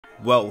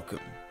Welcome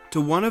to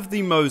one of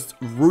the most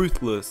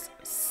ruthless,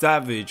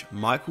 savage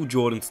Michael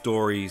Jordan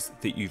stories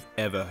that you've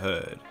ever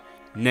heard.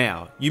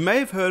 Now, you may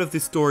have heard of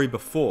this story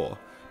before,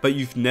 but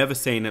you've never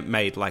seen it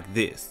made like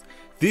this.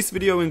 This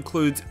video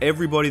includes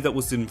everybody that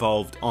was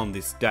involved on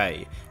this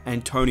day: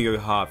 Antonio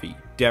Harvey,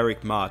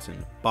 Derek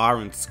Martin,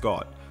 Byron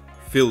Scott,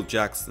 Phil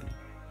Jackson,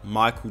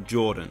 Michael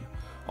Jordan,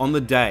 on the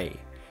day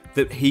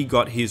that he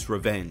got his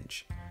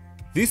revenge.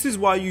 This is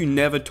why you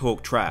never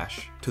talk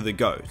trash to the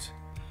GOAT.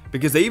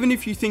 Because even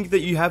if you think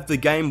that you have the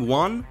game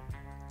won,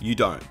 you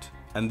don't.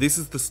 And this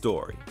is the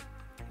story.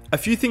 A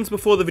few things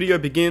before the video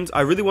begins.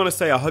 I really want to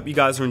say I hope you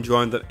guys are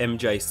enjoying the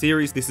MJ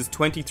series. This is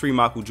 23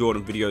 Michael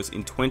Jordan videos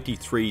in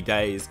 23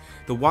 days.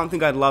 The one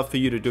thing I'd love for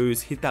you to do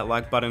is hit that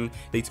like button.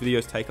 These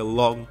videos take a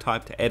long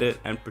time to edit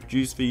and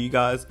produce for you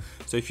guys.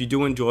 So if you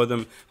do enjoy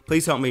them,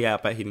 please help me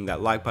out by hitting that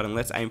like button.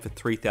 Let's aim for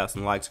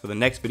 3,000 likes for the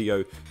next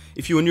video.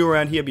 If you are new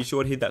around here, be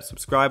sure to hit that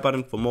subscribe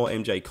button for more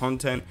MJ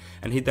content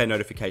and hit that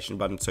notification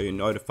button so you're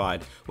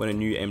notified when a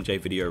new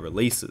MJ video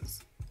releases.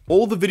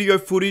 All the video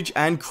footage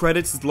and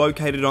credits is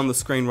located on the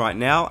screen right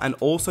now, and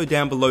also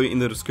down below in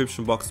the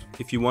description box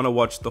if you want to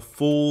watch the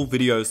full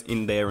videos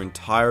in their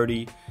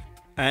entirety.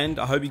 And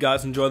I hope you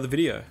guys enjoy the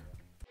video.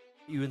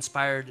 You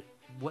inspired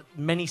what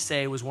many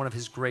say was one of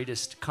his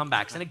greatest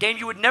comebacks. In a game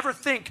you would never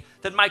think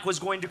that Mike was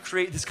going to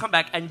create this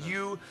comeback, and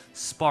you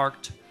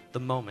sparked the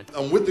moment.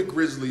 I'm with the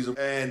Grizzlies,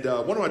 and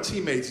one of my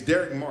teammates,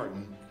 Derek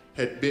Martin,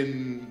 had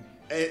been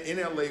in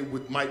LA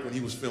with Mike when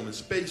he was filming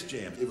Space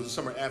Jam. It was the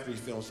summer after he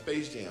filmed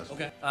Space Jam.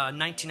 Okay.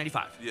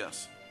 1995.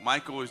 Yes.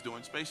 Michael is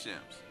doing Space Jams.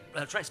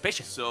 That's right, Space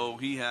Jam. So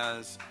he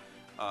has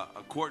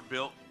a court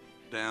built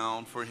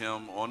down for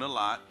him on the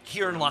lot.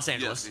 Here in Los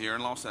Angeles. Yes, here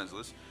in Los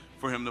Angeles,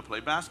 for him to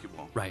play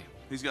basketball. Right.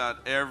 He's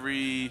got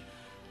every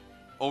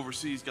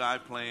overseas guy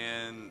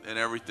playing and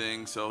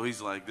everything, so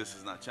he's like, this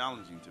is not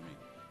challenging to me.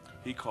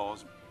 He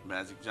calls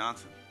Magic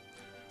Johnson.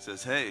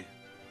 Says, hey,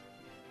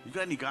 you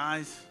got any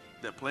guys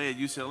that play at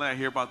UCLA? I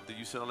hear about the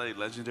UCLA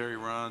legendary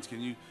runs.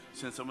 Can you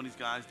send some of these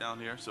guys down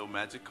here? So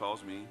Magic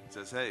calls me and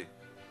says, hey,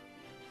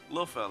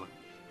 little fella,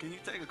 can you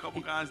take a couple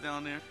guys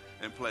down there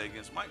and play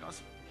against Mike? I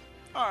said,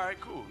 all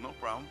right, cool, no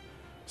problem.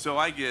 So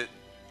I get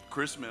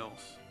Chris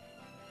Mills,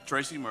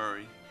 Tracy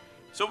Murray.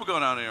 So we go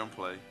down there and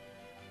play.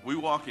 We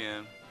walk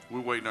in,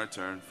 we're waiting our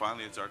turn.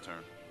 Finally, it's our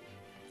turn.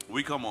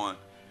 We come on,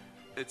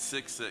 it's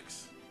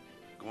 6-6,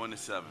 going to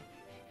 7.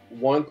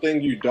 One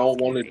thing you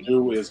don't want to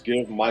do is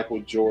give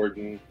Michael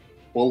Jordan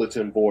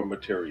bulletin board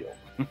material.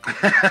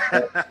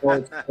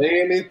 Don't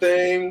say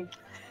anything.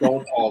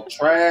 Don't talk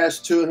trash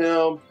to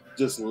him.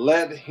 Just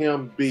let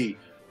him be.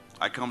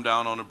 I come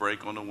down on the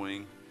break on the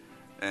wing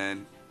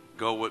and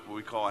go what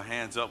we call a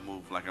hands-up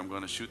move, like I'm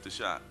going to shoot the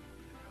shot.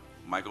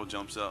 Michael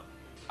jumps up.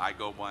 I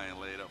go by and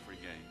lay it up for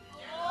game.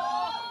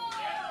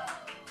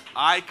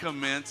 I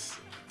commence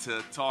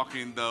to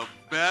talking the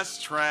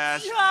best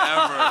trash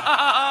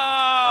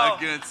ever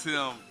against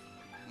him.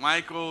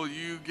 Michael,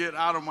 you get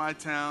out of my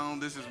town.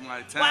 This is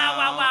my town.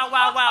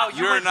 Wow.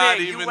 You're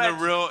not even the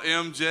real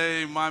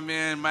MJ. My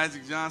man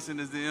Magic Johnson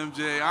is the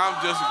MJ.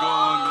 I'm just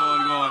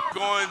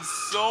going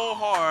so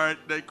hard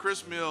that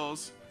Chris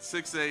Mills,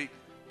 6'8",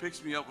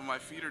 picks me up with my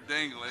feet are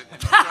dangling.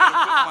 And I'm trying to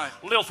put my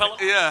little fella.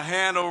 Yeah,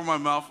 hand over my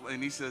mouth,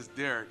 and he says,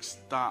 Derek,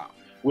 stop.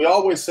 We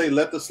always say,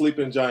 let the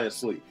sleeping giant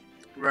sleep.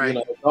 Right.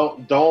 You know,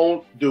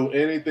 don't do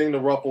anything to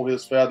ruffle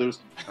his feathers.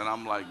 And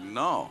I'm like,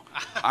 no,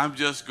 I'm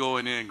just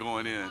going in.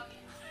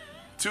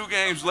 2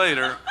 games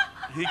later,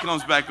 he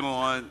comes back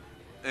on,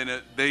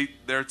 and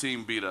their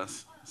team beat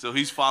us. So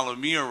he's following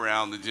me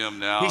around the gym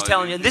now. He's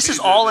telling you, and this is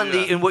all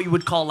in what you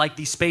would call like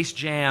the Space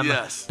Jam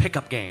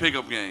pickup game.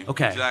 Pickup game.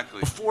 Okay.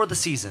 Exactly. Before the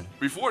season.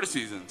 Before the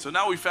season. So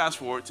now we fast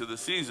forward to the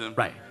season.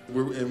 Right.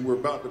 We're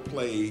about to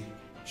play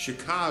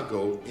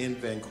Chicago in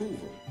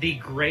Vancouver. The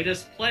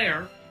greatest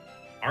player,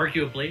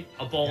 arguably,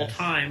 of all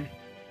time,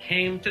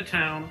 came to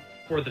town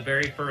for the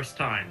very first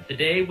time. The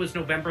day was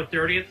November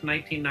 30th,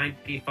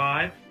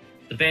 1995.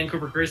 The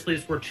Vancouver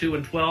Grizzlies were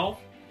 2-12,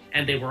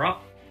 and they were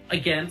up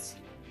against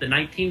the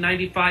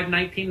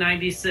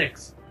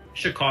 1995-1996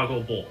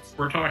 Chicago Bulls.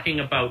 We're talking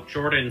about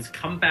Jordan's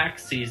comeback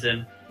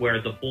season where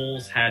the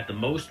Bulls had the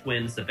most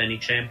wins of any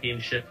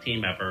championship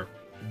team ever.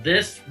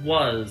 This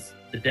was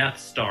the Death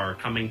Star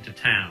coming to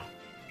town.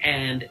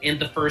 And in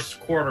the first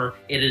quarter,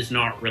 it is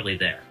not really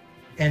there.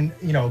 And,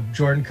 you know,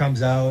 Jordan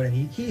comes out and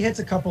he hits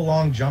a couple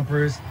long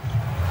jumpers.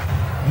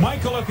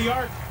 Michael at the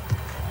arc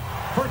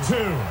for 2.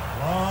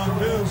 Long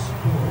deuce.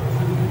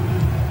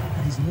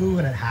 He's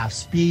moving at half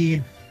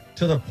speed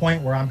to the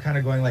point where I'm kind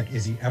of going like,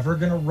 is he ever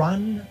going to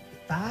run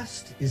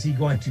fast? Is he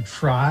going to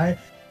try?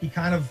 He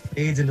kind of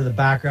fades into the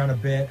background a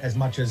bit, as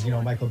much as, you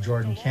know, Michael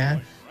Jordan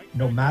can.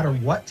 No matter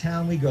what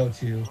town we go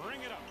to,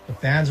 the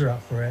fans are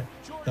up for it.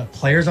 The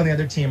players on the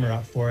other team are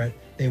up for it.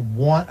 They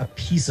want a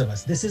piece of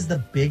us. This is the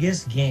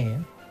biggest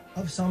game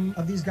of some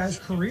of these guys'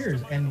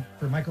 careers. And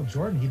for Michael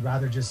Jordan, he'd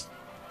rather just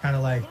kind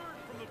of like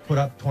put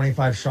up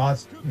 25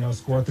 shots, you know,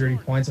 score 30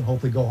 points and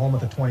hopefully go home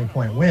with a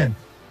 20-point win.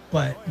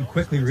 But you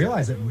quickly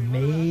realize that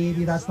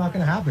maybe that's not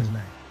going to happen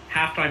tonight.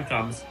 Halftime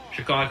comes.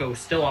 Chicago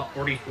still up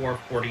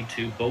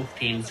 44-42. Both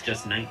teams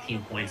just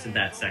 19 points in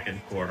that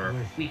second quarter.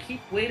 We keep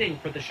waiting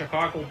for the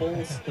Chicago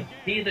Bulls to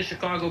be the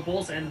Chicago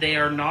Bulls, and they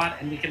are not.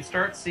 And we can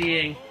start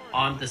seeing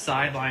on the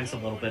sidelines a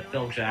little bit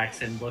Phil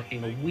Jackson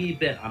looking a wee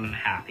bit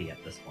unhappy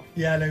at this point.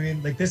 Yeah, and I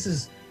mean, like, this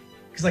is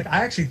because, like,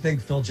 I actually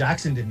think Phil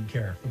Jackson didn't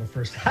care for the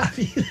first half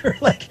either.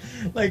 like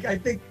I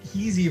think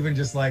he's even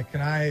just like,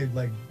 can I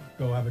like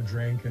go have a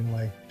drink and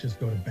like just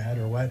go to bed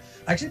or what?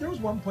 Actually, there was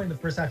one point in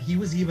the first half he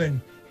was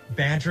even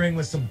bantering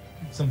with some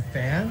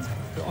fans.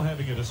 Still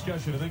having a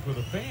discussion, I think, with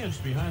the fans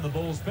behind the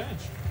Bulls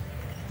bench.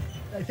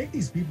 I think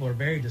these people are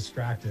very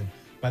distracted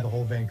by the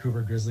whole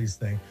Vancouver Grizzlies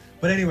thing.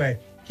 But anyway,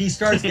 he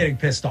starts getting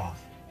pissed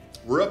off.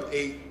 We're up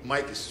 8.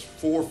 Mike is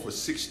 4 for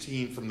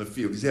 16 from the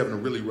field. He's having a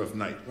really rough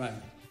night. Right.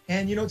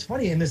 And you know, it's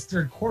funny, in this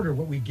third quarter,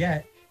 what we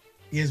get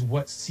is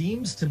what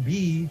seems to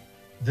be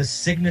the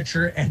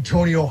signature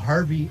Antonio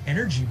Harvey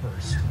energy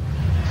burst.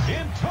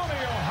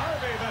 Antonio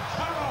Harvey, the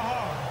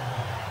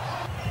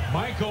tomahawk.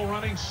 Michael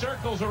running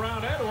circles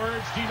around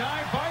Edwards,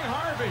 denied by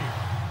Harvey.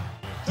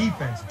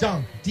 Defense,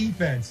 dunk,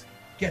 defense,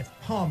 gets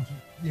pumped,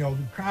 you know,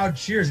 the crowd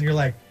cheers, and you're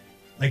like,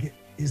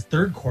 is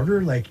third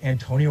quarter like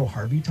Antonio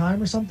Harvey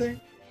time or something?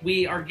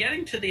 We are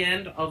getting to the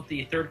end of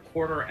the third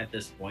quarter at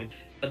this point,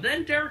 but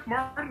then Derek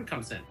Martin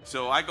comes in.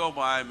 So I go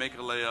by, make a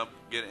layup,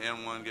 get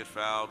N1, get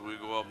fouled. We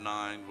go up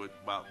 9 with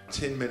about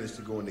 10 minutes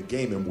to go in the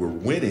game, and we're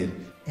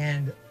winning.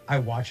 And I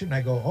watch it and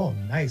I go, oh,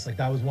 nice. Like,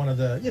 that was one of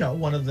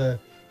the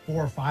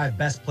 4 or 5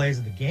 best plays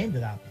of the game to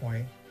that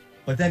point.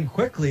 But then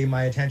quickly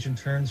my attention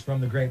turns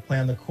from the great play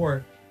on the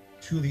court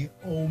to the,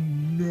 oh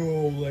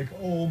no, like,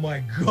 oh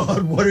my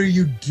God, what are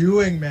you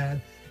doing,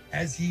 man?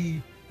 As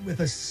he, with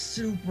a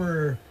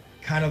super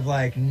kind of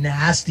like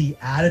nasty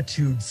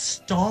attitude,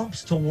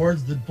 stomps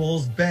towards the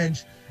Bulls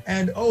bench,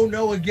 and oh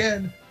no,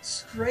 again,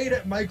 straight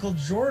at Michael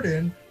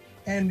Jordan.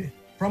 And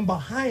from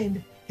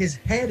behind, his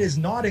head is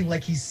nodding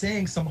like he's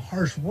saying some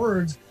harsh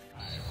words.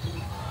 Yes,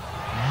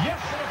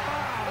 and a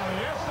foul.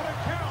 Yes, and it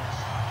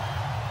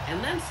counts.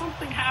 And then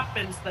something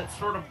happens that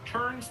sort of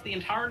turns the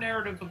entire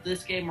narrative of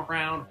this game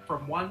around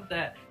from one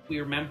that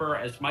we remember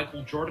as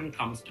Michael Jordan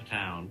comes to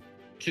town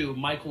to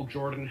Michael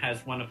Jordan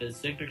has one of his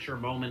signature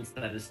moments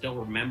that is still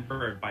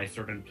remembered by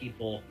certain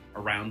people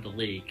around the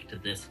league to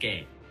this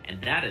game.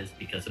 And that is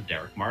because of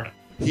Derek Martin.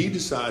 He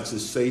decides to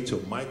say to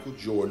Michael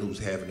Jordan, who's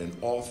having an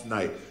off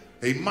night,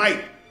 hey,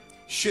 Mike,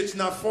 shit's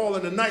not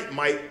falling tonight,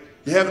 Mike.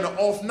 You're having an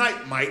off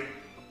night, Mike.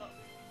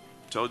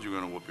 told you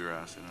we're gonna whoop your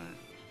ass tonight.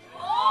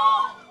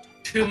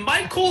 To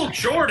Michael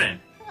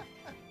Jordan.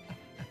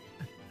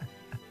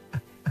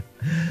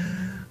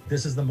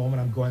 This is the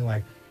moment I'm going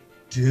like,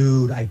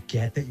 dude, I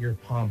get that you're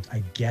pumped.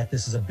 I get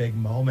this is a big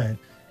moment.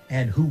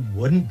 And who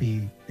wouldn't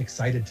be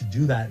excited to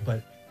do that?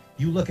 But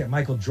you look at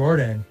Michael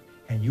Jordan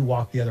and you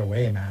walk the other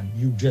way, man.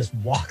 You just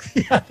walk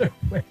the other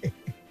way.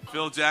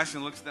 Phil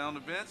Jackson looks down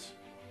the bench,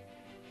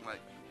 like,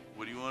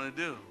 what do you want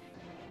to do?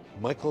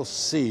 Michael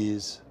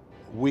sees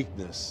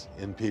weakness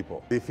in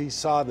people. If he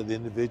saw that the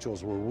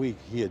individuals were weak,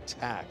 he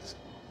attacked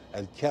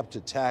and kept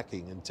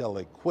attacking until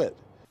they quit.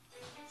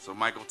 So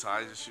Michael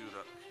ties his shoe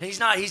up. He's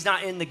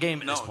not in the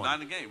game at this point. No,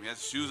 not in the game. He has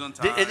his shoes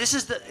untied. And is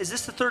this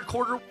the third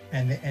quarter?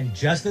 And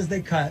just as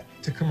they cut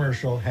to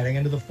commercial, heading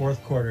into the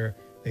fourth quarter,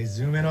 they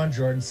zoom in on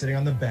Jordan sitting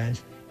on the bench,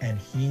 and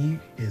he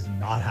is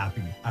not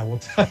happy. I will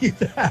tell you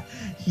that.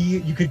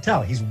 You could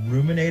tell he's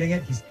ruminating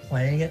it. He's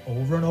playing it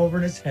over and over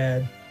in his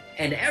head.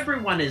 And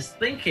everyone is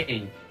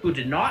thinking, who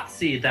did not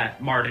see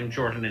that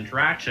Martin-Jordan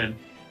interaction,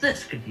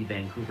 this could be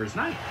Vancouver's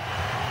night.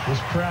 This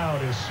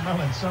crowd is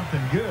smelling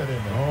something good,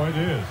 isn't it? Oh, it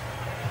is.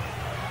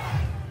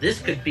 This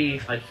could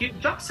be a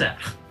huge upset.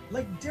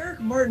 Like,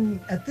 Derek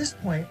Martin, at this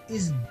point,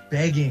 is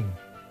begging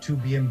to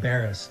be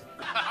embarrassed.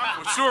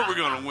 For sure we're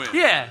going to win.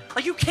 Yeah.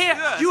 Like, you can't.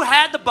 Yes. You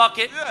had the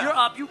bucket. Yeah. You're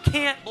up. You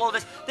can't blow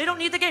this. They don't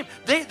need the game.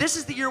 This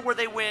is the year where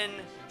they win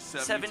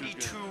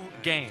 72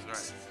 games.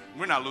 Right.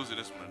 We're not losing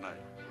this one tonight.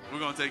 We're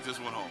going to take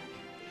this one home.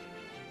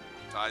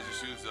 Ties his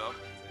shoes up,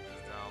 takes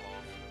his towel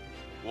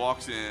off,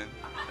 walks in,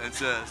 and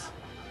says,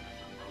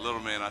 little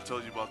man, I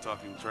told you about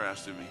talking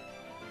trash to me.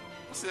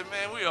 I said,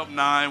 man, we up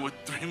 9 with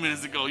 3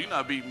 minutes to go. You're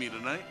not beating me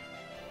tonight.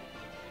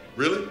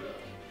 Really?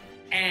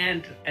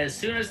 And as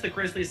soon as the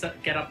Grizzlies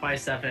get up by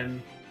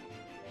 7,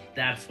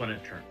 that's when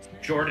it turns.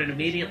 Jordan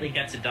immediately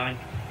gets a dunk.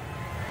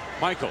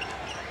 Michael.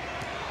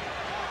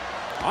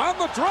 On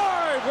the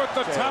drive with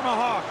the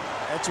tomahawk.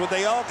 That's what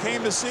they all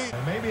came to see.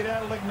 And maybe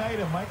that'll ignite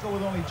him. Michael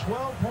with only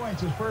 12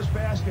 points, his first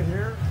basket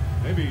here.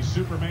 Maybe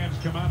Superman's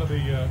come out of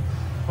the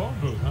phone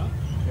booth, huh?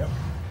 Yep.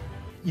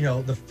 You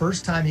know, the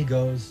first time he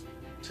goes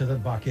to the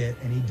bucket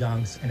and he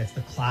dunks, and it's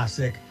the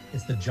classic,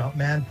 it's the jump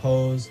man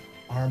pose,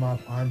 arm up,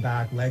 arm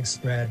back, leg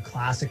spread,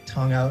 classic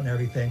tongue out and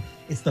everything.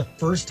 It's the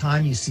first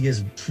time you see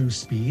his true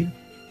speed.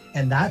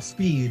 And that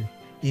speed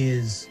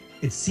is,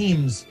 it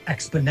seems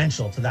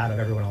exponential to that of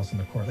everyone else on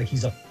the court. Like,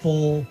 he's a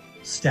full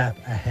step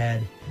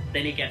ahead.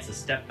 Then he gets a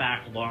step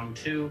back long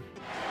 2.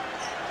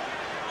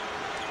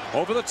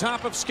 Over the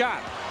top of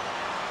Scott.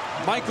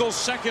 Michael's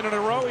second in a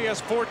row. He has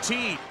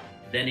 14.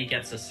 Then he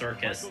gets a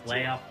circus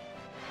layup.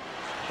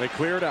 They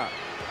clear it out.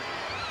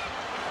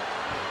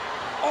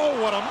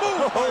 Oh, what a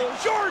move by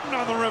Jordan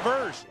on the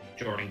reverse.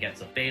 Jordan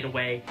gets a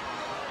fadeaway.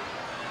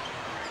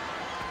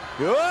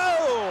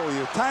 Whoa,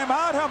 you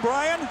timeout, huh,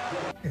 Brian?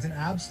 It's an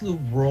absolute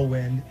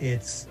whirlwind.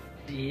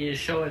 He is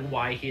showing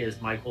why he is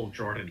Michael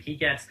Jordan. He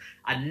gets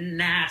a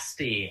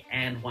nasty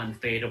and one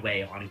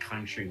fadeaway on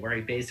Country, where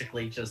he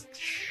basically just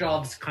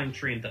shoves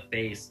Country in the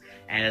face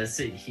as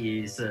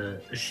he's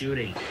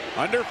shooting.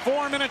 Under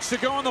 4 minutes to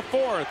go in the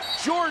fourth.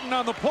 Jordan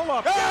on the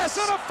pull-up. Yes,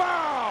 and a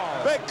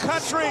foul! Big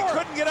Country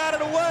couldn't get out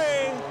of the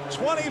way.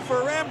 20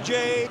 for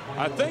MJ.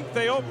 I think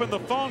they opened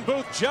the phone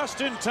booth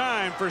just in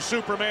time for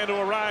Superman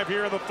to arrive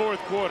here in the fourth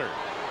quarter.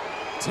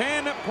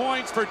 10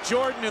 points for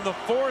Jordan in the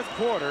fourth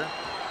quarter.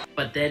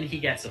 But then he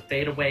gets a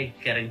fadeaway,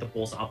 getting the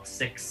Bulls up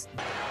 6.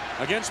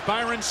 Against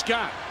Byron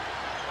Scott.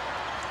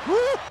 Woo!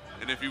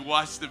 And if you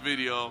watch the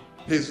video,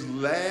 his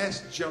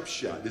last jump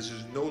shot, this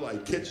is no lie,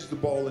 catches the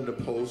ball in the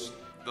post.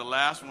 the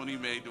last one he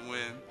made to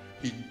win.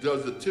 He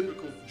does the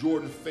typical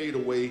Jordan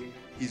fadeaway.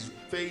 He's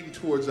fading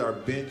towards our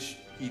bench.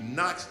 He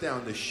knocks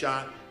down the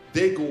shot.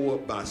 They go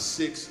up by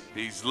 6.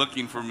 He's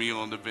looking for me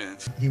on the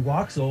bench. He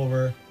walks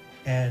over,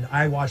 and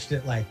I watched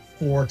it like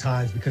 4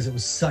 times because it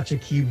was such a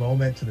key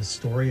moment to the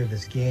story of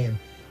this game.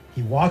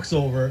 He walks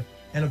over,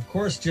 and of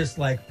course, just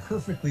like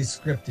perfectly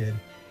scripted,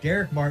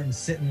 Derek Martin's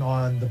sitting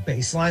on the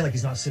baseline, like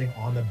he's not sitting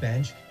on the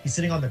bench. He's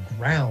sitting on the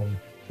ground,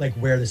 like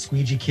where the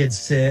squeegee kids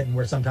sit and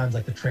where sometimes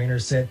like the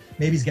trainers sit.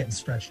 Maybe he's getting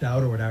stretched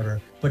out or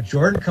whatever. But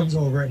Jordan comes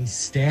over and he's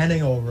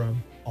standing over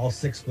him, all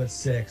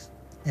 6'6",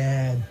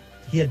 and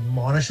he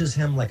admonishes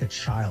him like a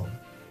child.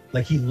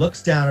 Like he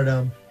looks down at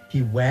him,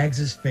 he wags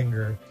his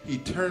finger. He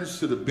turns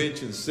to the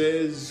bench and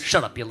says,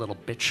 "Shut up, you little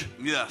bitch."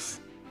 Yes.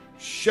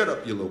 "Shut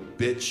up, you little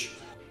bitch."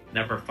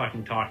 Never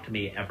fucking talk to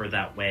me ever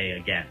that way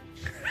again.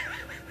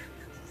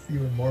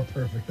 Even more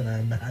perfect than I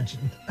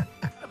imagined.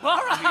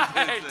 All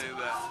right.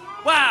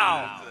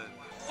 Wow.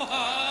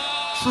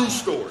 True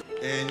story.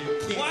 And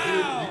you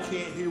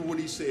can't hear what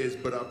he says,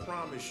 but I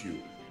promise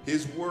you,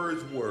 his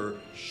words were,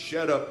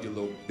 "Shut up, you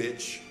little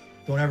bitch."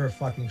 Don't ever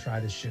fucking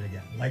try this shit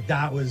again. Like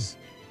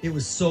it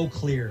was so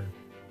clear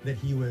that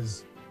he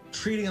was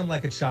treating him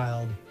like a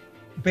child,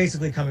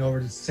 basically coming over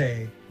to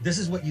say, this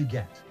is what you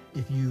get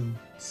if you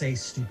say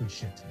stupid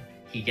shit to me.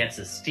 He gets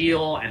a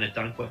steal and a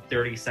dunk with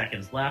 30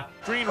 seconds left.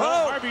 Green roll,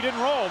 Harvey didn't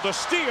roll. The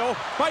steal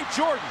by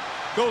Jordan.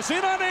 Goes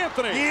in on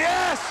Anthony.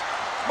 Yes!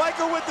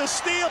 Michael with the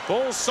steal.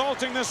 Bulls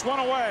salting this one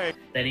away.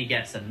 Then he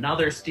gets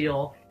another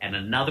steal and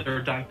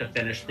another dunk to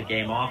finish the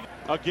game off.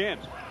 Again.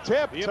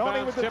 Tip, The Tony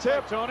inbounds with the by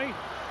tip. Tony.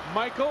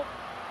 Michael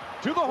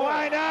to the hole.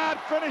 Why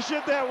not finish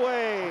it that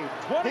way?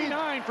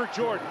 29 for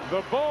Jordan.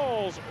 The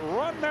Bulls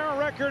run their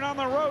record on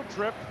the road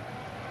trip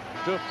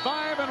to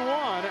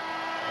 5-1.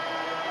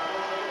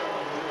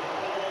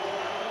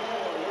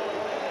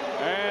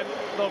 And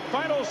the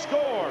final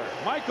score,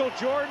 Michael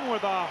Jordan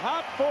with a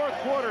hot fourth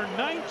quarter,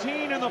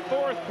 19 in the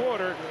fourth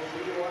quarter.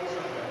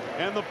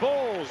 And the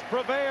Bulls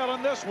prevail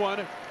in this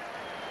one,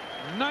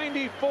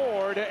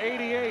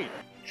 94-88.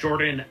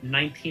 Jordan,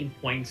 19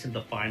 points in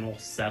the final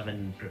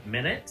 7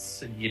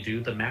 minutes. You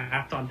do the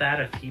math on that.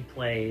 If he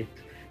played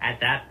at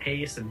that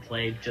pace and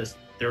played just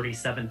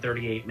 37,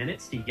 38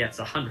 minutes, he gets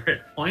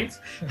 100 points.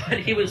 But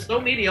he was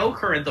so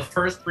mediocre in the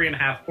first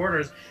 3.5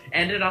 quarters,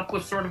 ended up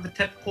with sort of a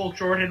typical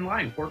Jordan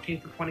line. 14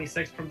 for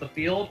 26 from the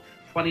field,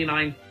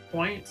 29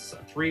 points,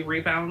 3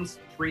 rebounds,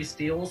 3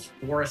 steals,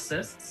 4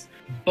 assists.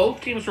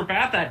 Both teams were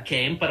bad that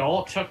game, but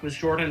all it took was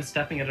Jordan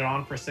stepping it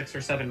on for 6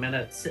 or 7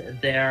 minutes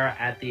there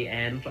at the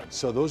end.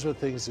 So those are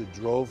things that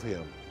drove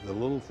him, the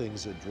little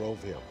things that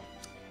drove him.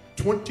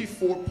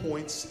 24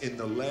 points in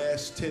the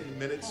last 10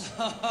 minutes.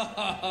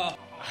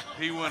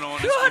 He went on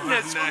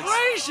Goodness the next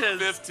gracious.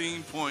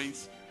 15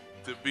 points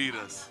to beat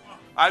us.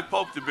 I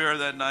poked the bear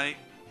that night,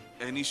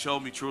 and he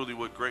showed me truly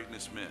what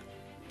greatness meant.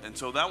 And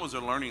so that was a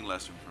learning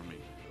lesson for me.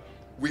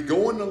 We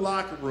go in the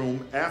locker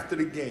room after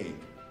the game.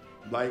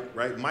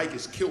 Right, Mike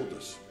has killed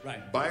us.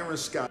 Right. Byron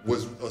Scott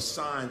was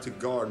assigned to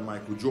guard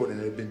Michael Jordan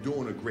and had been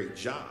doing a great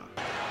job.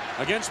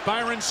 Against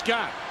Byron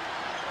Scott.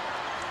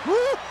 Woo!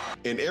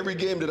 In every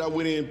game that I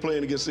went in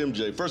playing against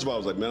MJ, first of all, I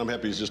was like, man, I'm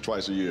happy it's just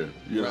twice a year.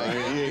 You know,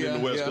 he ain't in the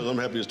West Coast. I'm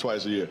happy it's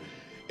twice a year.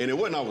 And it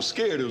wasn't I was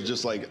scared. It was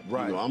just like, you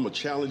know, I'm going to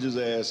challenge his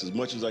ass as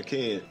much as I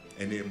can.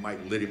 And then Mike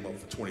lit him up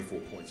for 24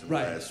 points in the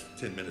last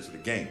 10 minutes of the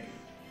game.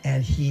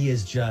 And he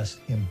is just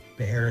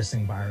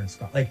embarrassing Byron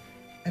Scott.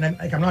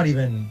 I'm not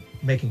even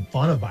making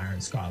fun of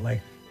Byron Scott.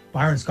 Like,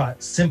 Byron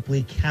Scott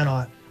simply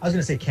cannot, I was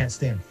going to say can't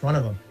stay in front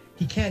of him.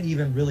 He can't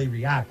even really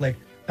react. Like,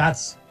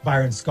 that's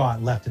Byron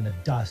Scott left in the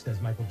dust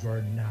as Michael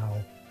Jordan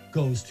now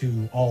goes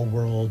to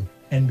all-world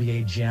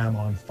NBA Jam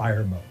on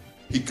fire mode.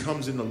 He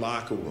comes in the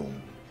locker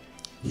room.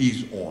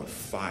 He's on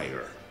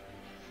fire.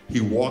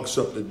 He walks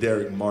up to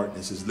Derek Martin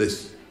and says,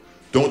 "Listen,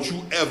 don't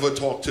you ever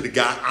talk to the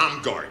guy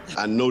I'm guarding."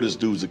 I know this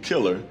dude's a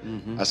killer.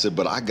 I said,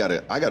 but I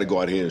gotta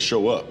go out here and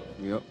show up.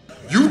 Yep.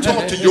 You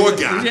talk to your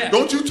guy. Yeah.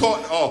 Don't you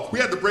talk. Oh, we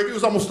had to break. It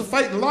was almost a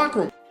fight in the locker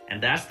room.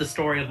 And that's the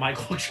story of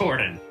Michael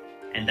Jordan.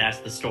 And that's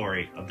the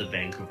story of the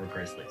Vancouver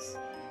Grizzlies.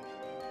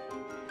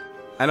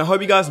 And I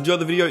hope you guys enjoyed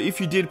the video. If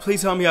you did,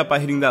 please help me out by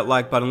hitting that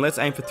like button. Let's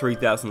aim for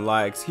 3,000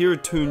 likes. Here are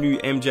 2 new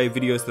MJ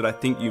videos that I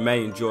think you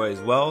may enjoy as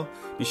well.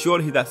 Be sure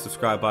to hit that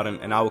subscribe button,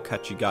 and I will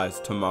catch you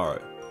guys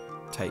tomorrow.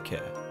 Take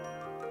care.